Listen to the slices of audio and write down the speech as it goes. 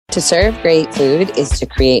To serve great food is to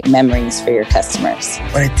create memories for your customers.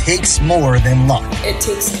 But it takes more than luck. It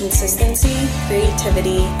takes consistency,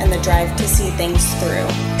 creativity, and the drive to see things through.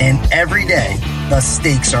 And every day, the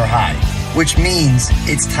stakes are high, which means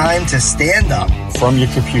it's time to stand up from your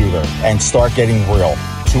computer and start getting real.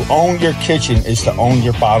 To own your kitchen is to own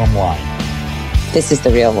your bottom line. This is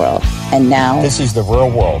the real world. And now... This is the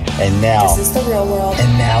real world. And now... This is the real world.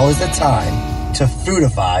 And now is the time to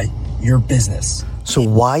foodify your business. So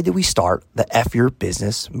why did we start the F Your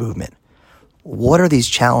Business movement? What are these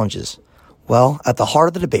challenges? Well, at the heart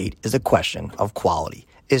of the debate is the question of quality.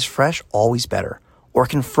 Is fresh always better? Or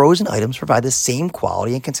can frozen items provide the same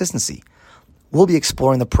quality and consistency? We'll be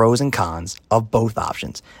exploring the pros and cons of both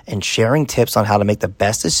options and sharing tips on how to make the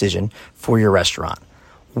best decision for your restaurant.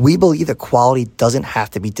 We believe that quality doesn't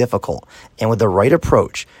have to be difficult, and with the right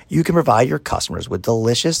approach, you can provide your customers with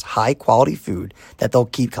delicious, high-quality food that they'll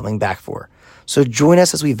keep coming back for. So join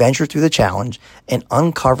us as we venture through the challenge and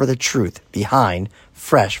uncover the truth behind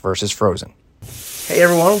fresh versus frozen. Hey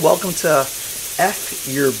everyone, welcome to F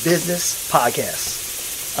Your Business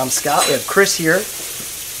Podcast. I'm Scott, we have Chris here.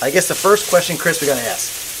 I guess the first question, Chris, we're going to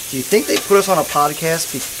ask, do you think they put us on a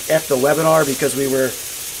podcast after the webinar because we were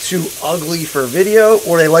too ugly for video,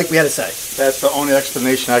 or they like we had to say? That's the only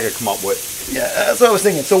explanation I could come up with. Yeah, that's what I was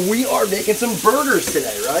thinking. So we are making some burgers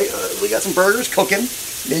today, right? We got some burgers cooking.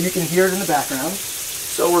 Maybe you can hear it in the background.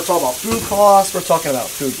 So we're talking about food costs. We're talking about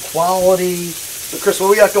food quality. So Chris, what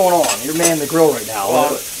we got going on? You're manning the grill right now. Well,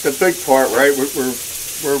 the big part, right?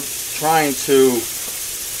 We're trying to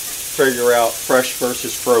figure out fresh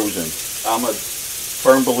versus frozen. I'm a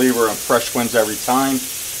firm believer in fresh wins every time.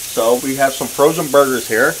 So we have some frozen burgers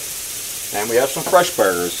here, and we have some fresh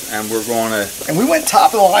burgers, and we're going to... And we went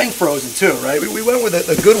top of the line frozen too, right? We went with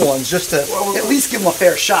the good ones just to at least give them a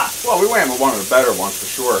fair shot. Well, we went with one of the better ones for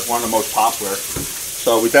sure, one of the most popular.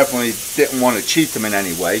 So we definitely didn't want to cheat them in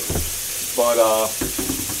any way. But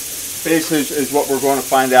basically is what we're going to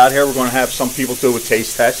find out here. We're going to have some people do a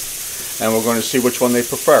taste test, and we're going to see which one they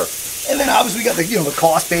prefer. And then obviously we got the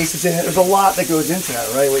cost basis in it. There's a lot that goes into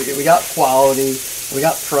that, right? We got quality, we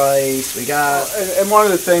got price, we got... And one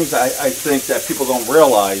of the things I think that people don't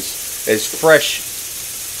realize is fresh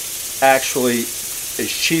actually is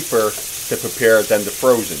cheaper to prepare than the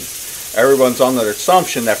frozen. Everyone's under the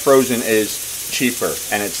assumption that frozen is cheaper,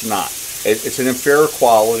 and it's not. It's an inferior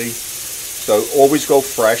quality, so always go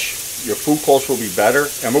fresh. Your food costs will be better,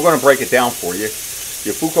 and we're going to break it down for you.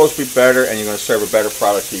 Your food costs will be better, and you're going to serve a better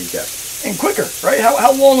product to your guests. And quicker, right?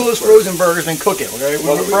 How long have those frozen burgers been cooking? Right?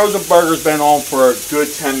 Well, the frozen burger's been on for a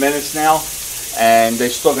good 10 minutes now, and they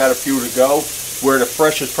still got a few to go, where the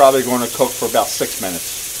fresh is probably going to cook for about 6 minutes.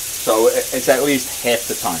 So it's at least half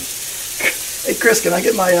the time. Hey, Chris, can I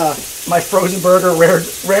get my frozen burger rare?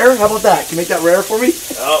 How about that? Can you make that rare for me?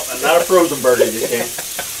 Oh, not a frozen burger, you can't.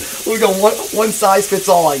 We'll go one size fits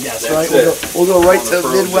all, I guess, That's right? it. We'll go right to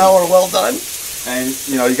mid-well or well done. And,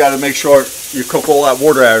 you got to make sure you cook all that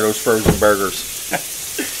water out of those frozen burgers.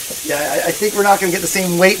 Yeah, I think we're not going to get the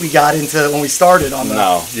same weight we got into when we started on that.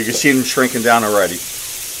 No, you can see them shrinking down already.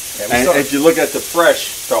 Yeah, and if you look at the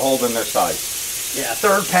fresh, they're holding their size. Yeah,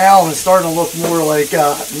 third pound is starting to look more like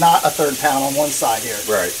not a third pound on one side here.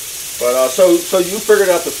 Right. But so you figured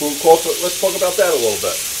out the food cost. Let's talk about that a little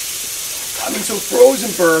bit. I mean, so frozen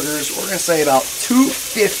burgers, we're going to say about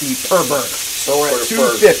 $2.50 per burger. So we're at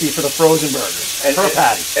 $2.50 for the frozen burgers per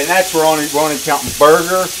patty. And that's we're only counting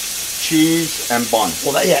burger, cheese, and bun.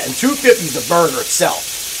 Well, and $2.50 is the burger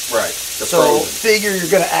itself. Right. So figure you're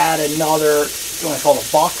going to add another, you want to call it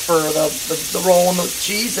 $1 for the roll and the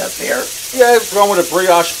cheese. That's fair. Yeah, we're going with a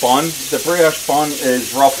brioche bun. The brioche bun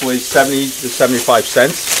is roughly 70 to 75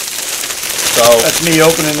 cents. So that's me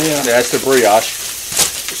opening the. That's the brioche.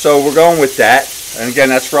 So we're going with that, and again,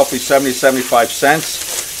 that's roughly 70 to 75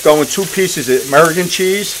 cents. Going 2 pieces of American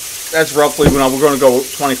cheese. That's roughly, we're going to go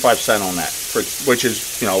 25 cents on that, which is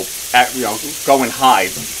going high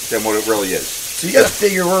than what it really is. So you got to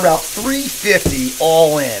figure we're about $3.50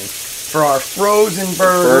 all in for our frozen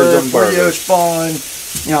burger, brioche bun,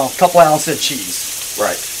 a couple ounces of cheese.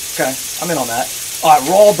 Right. Okay, I'm in on that. All right,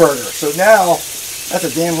 raw burger. So now that's a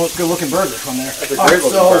damn good looking burger from there. That's a great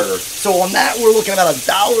looking burger. So on that, we're looking at about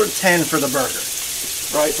 $1.10 for the burger.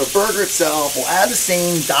 Right, so burger itself, we'll add the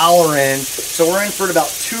same dollar in, so we're in for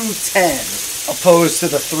about $2.10 opposed to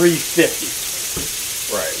the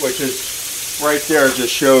 $3.50. Right, which is right there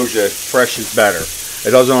just shows you fresh is better.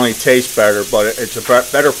 It doesn't only taste better, but it's a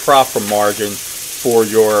better profit margin for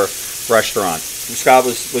your restaurant. Scott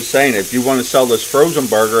was saying, if you want to sell this frozen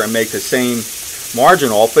burger and make the same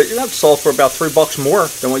margin off it, you have to sell it for about $3 more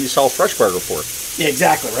than what you sell a fresh burger for. Yeah,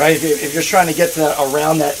 exactly, right? If you're trying to get to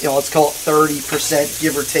around that, let's call it 30%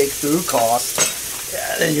 give or take food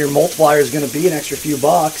cost, then your multiplier is going to be an extra few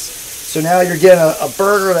bucks. So now you're getting a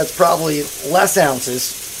burger that's probably less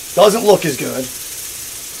ounces, doesn't look as good.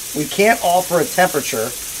 We can't offer a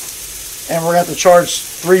temperature, and we're going to have to charge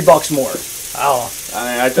 $3 more.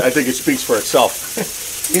 I don't know. I think it speaks for itself.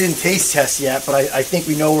 We didn't taste test yet, but I think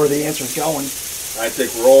we know where the answer's going. I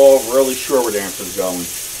think we're all really sure where the answer's going.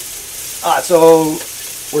 So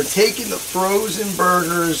we're taking the frozen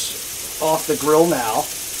burgers off the grill now.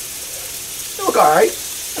 They look all right.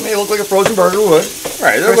 I mean, they look like a frozen burger would.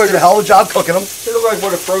 Right. Chris did a hell of a job cooking them. They look like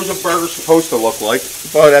what a frozen burger's supposed to look like.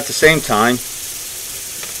 But at the same time,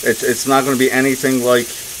 it's not going to be anything like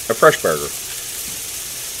a fresh burger.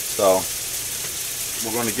 So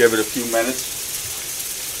we're going to give it a few minutes.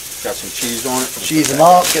 Got some cheese on it. Cheese them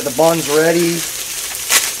up, get the buns ready.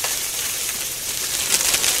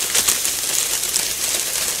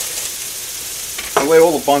 I'll lay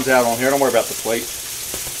all the buns out on here. Don't worry about the plate.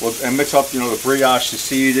 And mix up, the brioche, the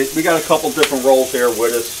seeded. We got a couple different rolls here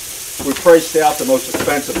with us. We priced out the most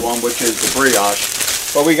expensive one, which is the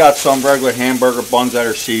brioche. But we got some regular hamburger buns that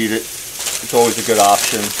are seeded. It's always a good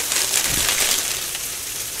option.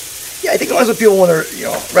 Yeah, I think a lot of people, when they're,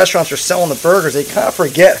 restaurants are selling the burgers, they kind of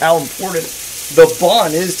forget how important the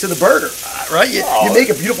bun is to the burger, right? You make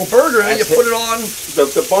a beautiful burger and you put it on.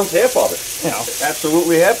 The bun's half of it.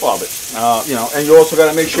 Absolutely half of it. And you also got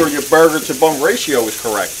to make sure your burger to bun ratio is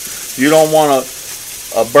correct. You don't want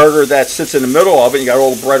a burger that sits in the middle of it and you got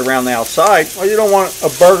all the bread around the outside. Or you don't want a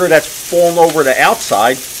burger that's falling over the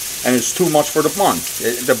outside and it's too much for the bun.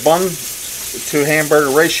 The bun to hamburger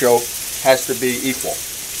ratio has to be equal.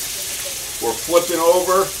 We're flipping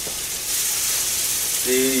over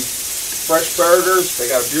the fresh burgers. They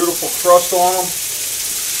got a beautiful crust on them.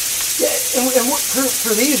 Yeah, and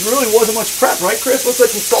for these really wasn't much prep, right, Chris? Looks like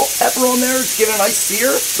some salt, pepper on there, just give it a nice sear.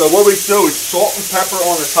 So what we do is salt and pepper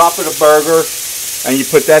on the top of the burger, and you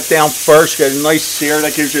put that down first, get a nice sear,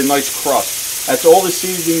 that gives you a nice crust. That's all the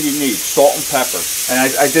seasoning you need, salt and pepper. And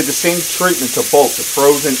I did the same treatment to both, the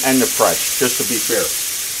frozen and the fresh, just to be fair.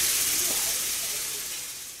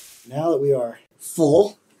 Now that we are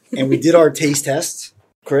full, and we did our taste test,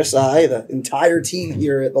 Chris, the entire team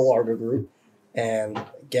here at the Largo Group, and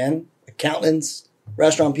again, accountants,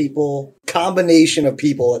 restaurant people, combination of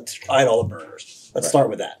people that tried all the burgers. Let's start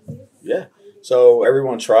with that. Yeah. So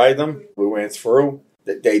everyone tried them. We went through.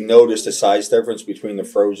 They noticed the size difference between the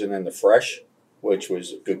frozen and the fresh, which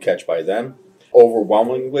was a good catch by them.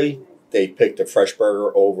 Overwhelmingly, they picked the fresh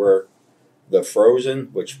burger over the frozen,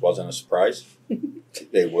 which wasn't a surprise.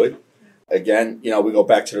 They would. Again, we go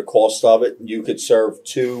back to the cost of it. You could serve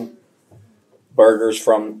 2 burgers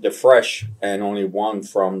from the fresh and only 1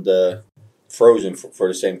 from the frozen for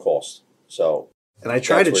the same cost. So, and I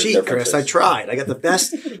tried to cheat, Chris. I tried. I got the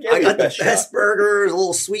best. I got the best burgers, a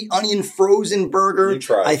little sweet onion frozen burger. You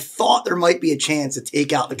tried. I thought there might be a chance to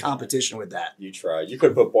take out the competition with that. You tried. You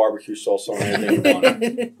could put barbecue sauce on anything you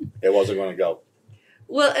wanted. It wasn't going to go.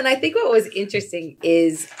 Well, and I think what was interesting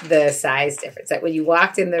is the size difference. Like when you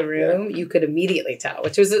walked in the room, you could immediately tell,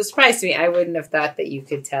 which was a surprise to me. I wouldn't have thought that you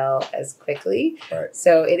could tell as quickly. Right.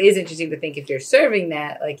 So it is interesting to think if you're serving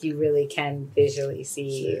that, like you really can visually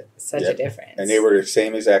see such a difference. And they were the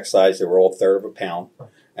same exact size. They were all 1/3 of a pound.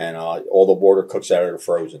 And all the water cooks out of the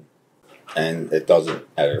frozen. And it doesn't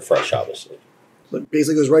out of the fresh, obviously. But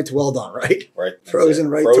basically goes right to well done, right? Right. Frozen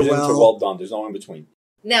right to well. Frozen to well done. There's no in between.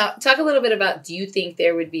 Now, talk a little bit about, do you think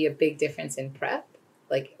there would be a big difference in prep?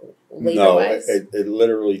 Like, labor-wise? No, it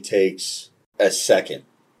literally takes a second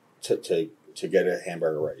to get a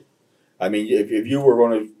hamburger ready. I mean, if you were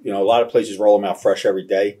going to, a lot of places roll them out fresh every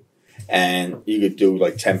day, and you could do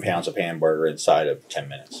like 10 pounds of hamburger inside of 10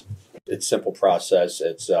 minutes. It's a simple process.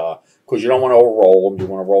 It's because you don't want to overroll them. You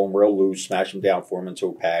want to roll them real loose, smash them down, form them into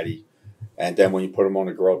a patty. And then when you put them on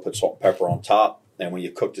the grill, put salt and pepper on top. And when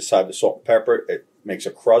you cook the side with salt and pepper, it makes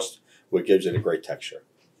a crust, which gives it a great texture.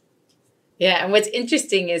 Yeah, and what's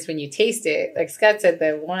interesting is when you taste it, like Scott said,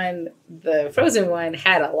 the frozen one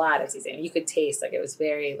had a lot of seasoning. You could taste, like, it was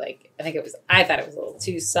very, like, I thought it was a little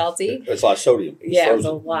too salty. It's a lot of sodium. Yeah, it was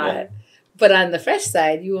a lot. Yeah. But on the fresh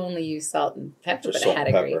side, you only use salt and pepper, but it had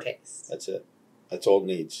a great taste. That's it. That's all it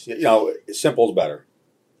needs. Simple is better.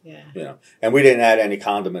 Yeah. And we didn't add any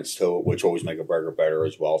condiments to it, which always make a burger better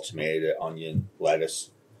as well. Tomato, onion, lettuce,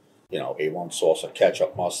 A1 sauce,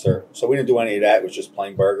 ketchup, mustard. So we didn't do any of that. It was just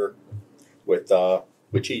plain burger with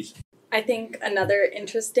cheese. I think another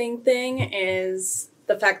interesting thing is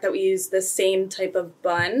the fact that we use the same type of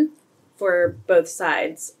bun for both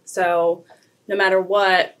sides. So no matter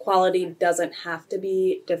what, quality doesn't have to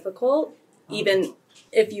be difficult. even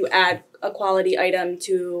if you add a quality item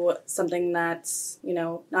to something that's,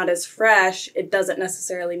 not as fresh, it doesn't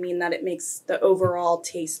necessarily mean that it makes the overall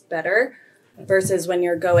taste better versus when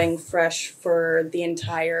you're going fresh for the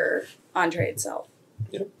entire entree itself.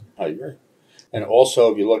 Yep, I agree. And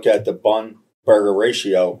also, if you look at the bun-burger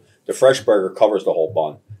ratio, the fresh burger covers the whole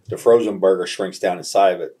bun. The frozen burger shrinks down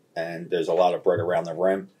inside of it, and there's a lot of bread around the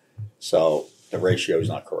rim, so the ratio is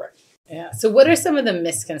not correct. Yeah. So what are some of the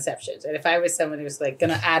misconceptions? And if I was someone who's like going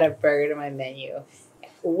to add a burger to my menu,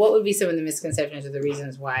 what would be some of the misconceptions or the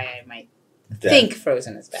reasons why I might think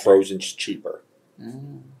frozen is better? Frozen's cheaper.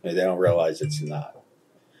 Mm. They don't realize it's not.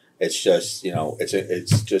 It's just,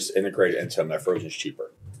 it's just integrated into them that frozen's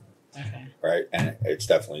cheaper. Okay. Right? And it's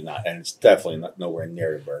definitely not. And it's definitely not nowhere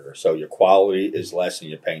near the burger. So your quality is less and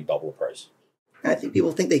you're paying double the price. I think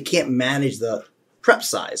people think they can't manage the prep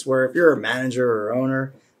size, where if you're a manager or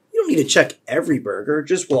owner, you don't need to check every burger.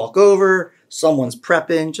 Just walk over, someone's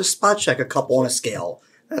prepping, just spot check a couple on a scale.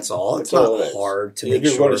 That's all. It's not hard to make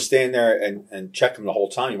sure. You're going to stand there and check them the whole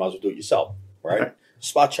time. You might as well do it yourself, right? Okay.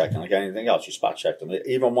 Spot checking like anything else. You spot check them.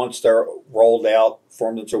 Even once they're rolled out,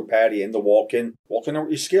 formed into a patty, in the walk-in there with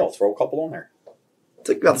your scale. Throw a couple on there. It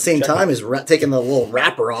took about the same time as taking the little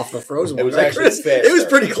wrapper off the frozen one. It was actually fast. It was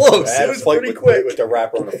pretty close. I had it was a fight pretty quick with the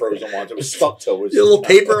wrapper on the frozen ones. It was stuck to it. A little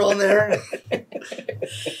paper on there.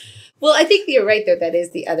 Well, I think you're right, though. That is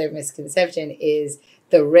the other misconception is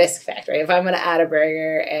the risk factor. If I'm going to add a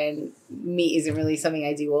burger and meat isn't really something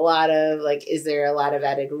I do a lot of, like, is there a lot of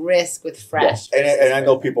added risk with fresh? Yes. And I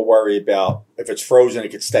know people worry about if it's frozen, it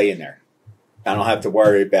could stay in there. I don't have to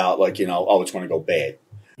worry about, it's going to go bad.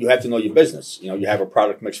 You have to know your business. You have a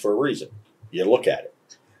product mix for a reason. You look at it.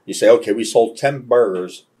 You say, okay, we sold 10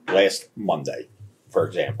 burgers last Monday, for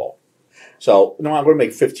example. So, I'm going to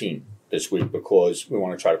make 15 this week because we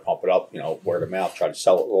want to try to pump it up, word of mouth, try to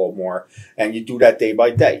sell it a little more. And you do that day by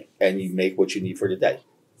day, and you make what you need for the day.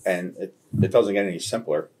 And it doesn't get any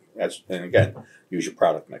simpler. And again, use your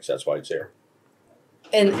product mix. That's why it's there.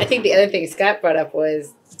 And I think the other thing Scott brought up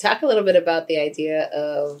was talk a little bit about the idea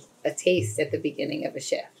of a taste at the beginning of a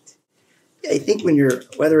shift. Yeah, I think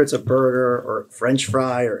whether it's a burger or French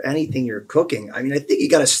fry or anything you're cooking, I think you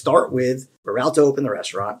got to start with, we're about to open the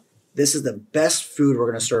restaurant. This is the best food we're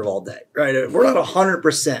going to serve all day, right? We're not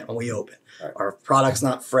 100% when we open. Right. Our product's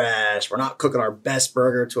not fresh. We're not cooking our best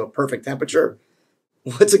burger to a perfect temperature.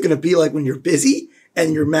 What's it going to be like when you're busy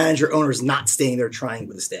and your manager owner is not staying there trying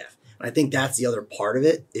with the staff? And I think that's the other part of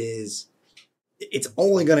it is it's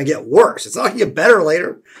only going to get worse. It's not going to get better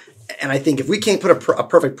later. And I think if we can't put a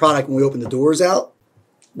perfect product when we open the doors out,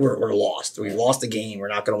 we're lost. We lost the game. We're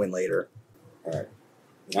not going to win later. All right.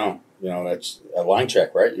 No, that's a line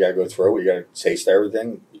check, right? You got to go through it. You got to taste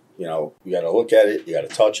everything. You got to look at it. You got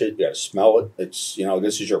to touch it. You got to smell it. It's,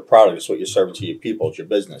 this is your product. It's what you're serving to your people. It's your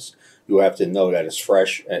business. You have to know that it's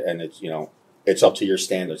fresh and it's, it's up to your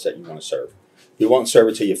standards that you want to serve. If you want to serve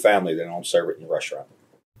it to your family, then don't serve it in your restaurant.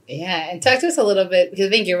 Yeah. And talk to us a little bit, because I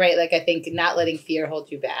think you're right. Like, I think not letting fear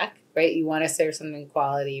hold you back, right? You want to serve something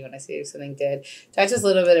quality. You want to serve something good. Talk to us a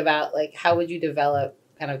little bit about, how would you develop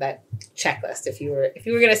kind of that checklist? If you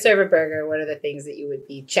were going to serve a burger, what are the things that you would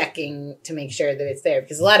be checking to make sure that it's there?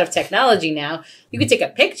 Because a lot of technology now, you could take a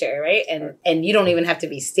picture, right? And you don't even have to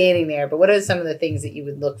be standing there. But what are some of the things that you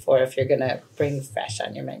would look for if you're going to bring fresh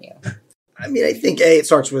on your menu? I think it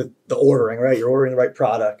starts with the ordering, right? You're ordering the right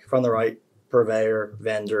product from the right purveyor,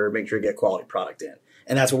 vendor, make sure you get quality product in.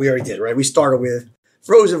 And that's what we already did, right? We started with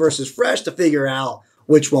frozen versus fresh to figure out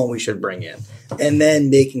which one we should bring in. And then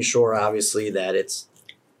making sure, obviously, that it's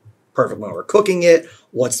perfect when we're cooking it.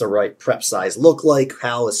 What's the right prep size look like?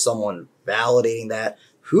 How is someone validating that?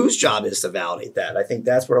 Whose job is to validate that? I think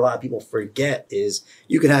that's where a lot of people forget is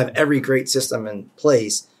you can have every great system in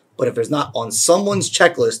place, but if there's not on someone's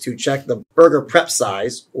checklist to check the burger prep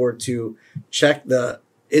size or to check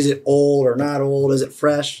is it old or not old? Is it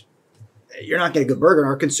fresh? You're not getting a good burger. And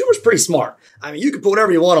our consumer's pretty smart. You can put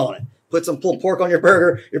whatever you want on it. Put some pulled pork on your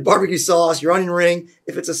burger, your barbecue sauce, your onion ring.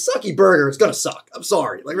 If it's a sucky burger, it's going to suck. I'm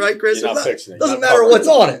sorry. Right, Chris? You're not fixing it. Doesn't matter what's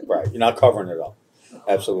on it. Right. You're not covering it up.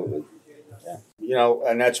 Absolutely. Yeah.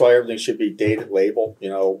 And that's why everything should be dated label,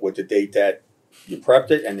 with the date that you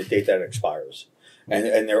prepped it and the date that it expires.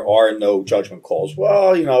 And there are no judgment calls.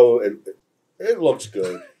 Well, it looks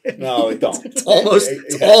good. No, it don't. It's almost.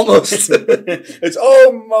 It's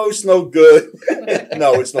almost no good.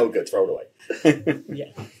 No, it's no good. Throw it away.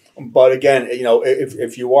 Yeah. But again,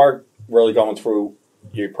 if you are really going through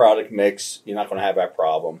your product mix, you're not going to have that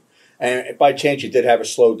problem. And if by chance you did have a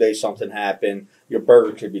slow day, something happened, your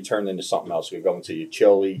burger could be turned into something else. You could go into your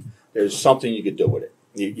chili. There's something you could do with it.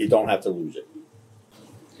 You don't have to lose it.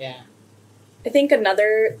 Yeah. I think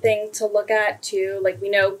another thing to look at too, like we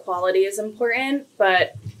know quality is important,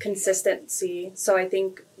 but consistency. So I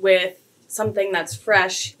think with something that's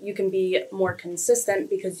fresh, you can be more consistent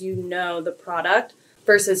because you know the product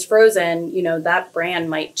versus frozen, you know, that brand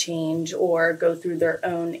might change or go through their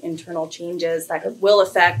own internal changes that will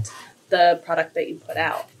affect the product that you put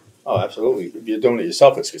out. Oh, absolutely. If you're doing it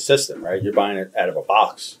yourself, it's consistent, right? You're buying it out of a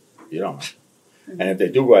box. You don't know. Mm-hmm. And if they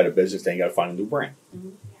do go out of business, then you got to find a new brand.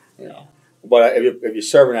 Mm-hmm. You know. But if you're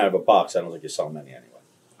serving out of a box, I don't think you're selling many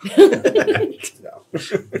anyway. No.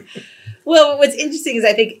 Well, what's interesting is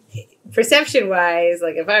I think perception-wise,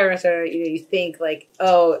 like if I were a restaurant, you think like,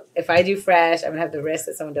 oh, if I do fresh, I'm going to have the risk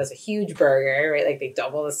that someone does a huge burger, right? Like they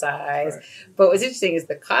double the size. Right. But what's interesting is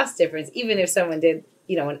the cost difference. Even if someone did,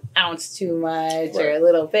 an ounce too much or a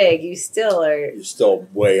little big, you're still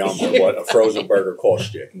way under what a frozen burger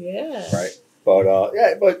costs you. Yeah. Right. But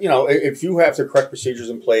if you have the correct procedures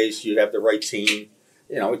in place, you have the right team,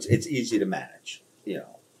 it's easy to manage.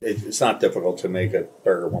 It's not difficult to make a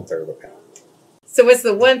burger 1/3 of a pound. So what's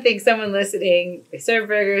the one thing someone listening, they serve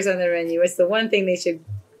burgers on their menu, what's the one thing they should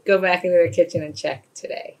go back into their kitchen and check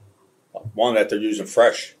today? One, that they're using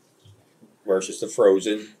fresh versus the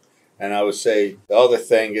frozen. And I would say the other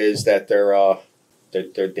thing is that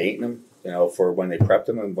they're dating them, for when they prep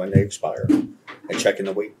them and when they expire, and checking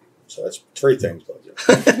the weight. So that's 3 things.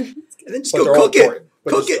 And then just go cook it.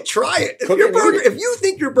 Cook it. Try it. If you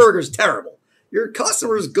think your burger's terrible, your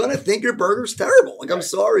customer is gonna think your burger's terrible. Like, I'm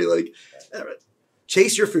sorry. Like,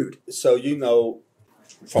 chase your food. So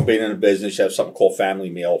from being in the business, you have something called family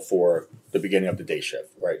meal for the beginning of the day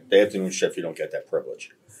shift, right? The afternoon shift, you don't get that privilege.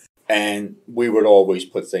 And we would always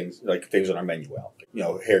put things on our menu out.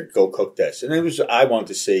 Here, go cook this. And I wanted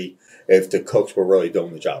to see if the cooks were really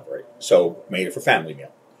doing the job right. So made it for family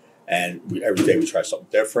meal. And every day we try something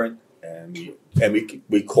different. And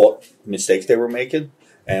we caught mistakes they were making.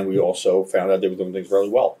 And we also found out they were doing things really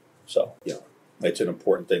well. So, it's an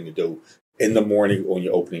important thing to do in the morning on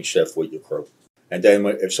your opening shift with your crew. And then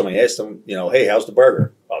if somebody asks them, hey, how's the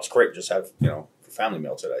burger? Oh, it's great. Just have, for family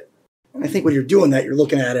meal today. And I think when you're doing that, you're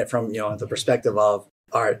looking at it from, the perspective of,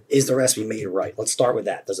 all right, is the recipe made right? Let's start with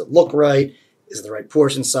that. Does it look right? Is it the right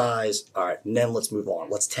portion size? All right, and then let's move on.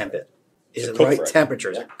 Let's temp it. Is it the right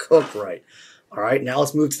temperature? Is it cooked right? All right, now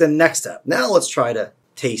let's move to the next step. Now let's try to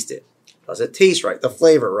taste it. Does it taste right? The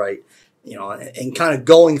flavor right? And kind of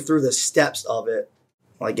going through the steps of it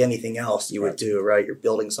like anything else you would do, right? You're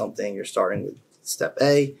building something. You're starting with step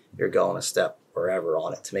A. You're going a step wherever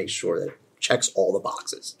on it to make sure that it checks all the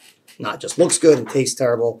boxes. Not just looks good and tastes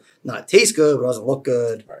terrible. Not tastes good but doesn't look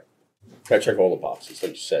good. Right. Got to check all the boxes,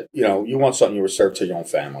 like you said. You want something you would serve to your own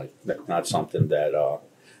family, not something that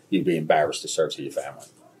you'd be embarrassed to serve to your family.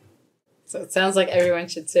 So it sounds like everyone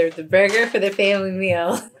should serve the burger for their family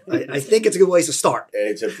meal. I think it's a good place to start.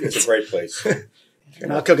 It's a great place. If you're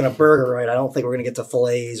not cooking a burger right, I don't think we're going to get to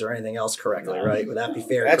fillets or anything else correctly, right? Would that be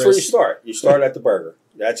fair, That's Chris? where you start. You start at the burger.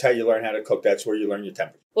 That's how you learn how to cook. That's where you learn your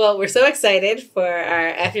temperature. Well, we're so excited for our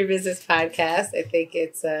F Your Business podcast. I think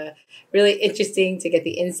it's really interesting to get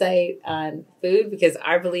the insight on food because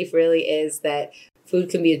our belief really is that food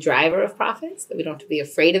can be a driver of profits, that we don't have to be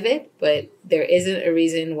afraid of it, but there isn't a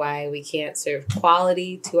reason why we can't serve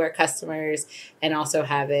quality to our customers and also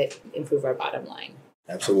have it improve our bottom line.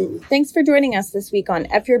 Absolutely. Thanks for joining us this week on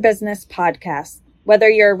F Your Business podcast. Whether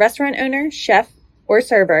you're a restaurant owner, chef, or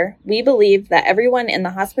server, we believe that everyone in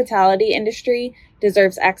the hospitality industry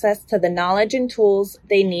deserves access to the knowledge and tools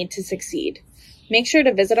they need to succeed. Make sure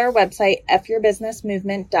to visit our website,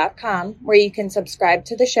 fyourbusinessmovement.com, where you can subscribe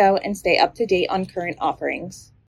to the show and stay up to date on current offerings.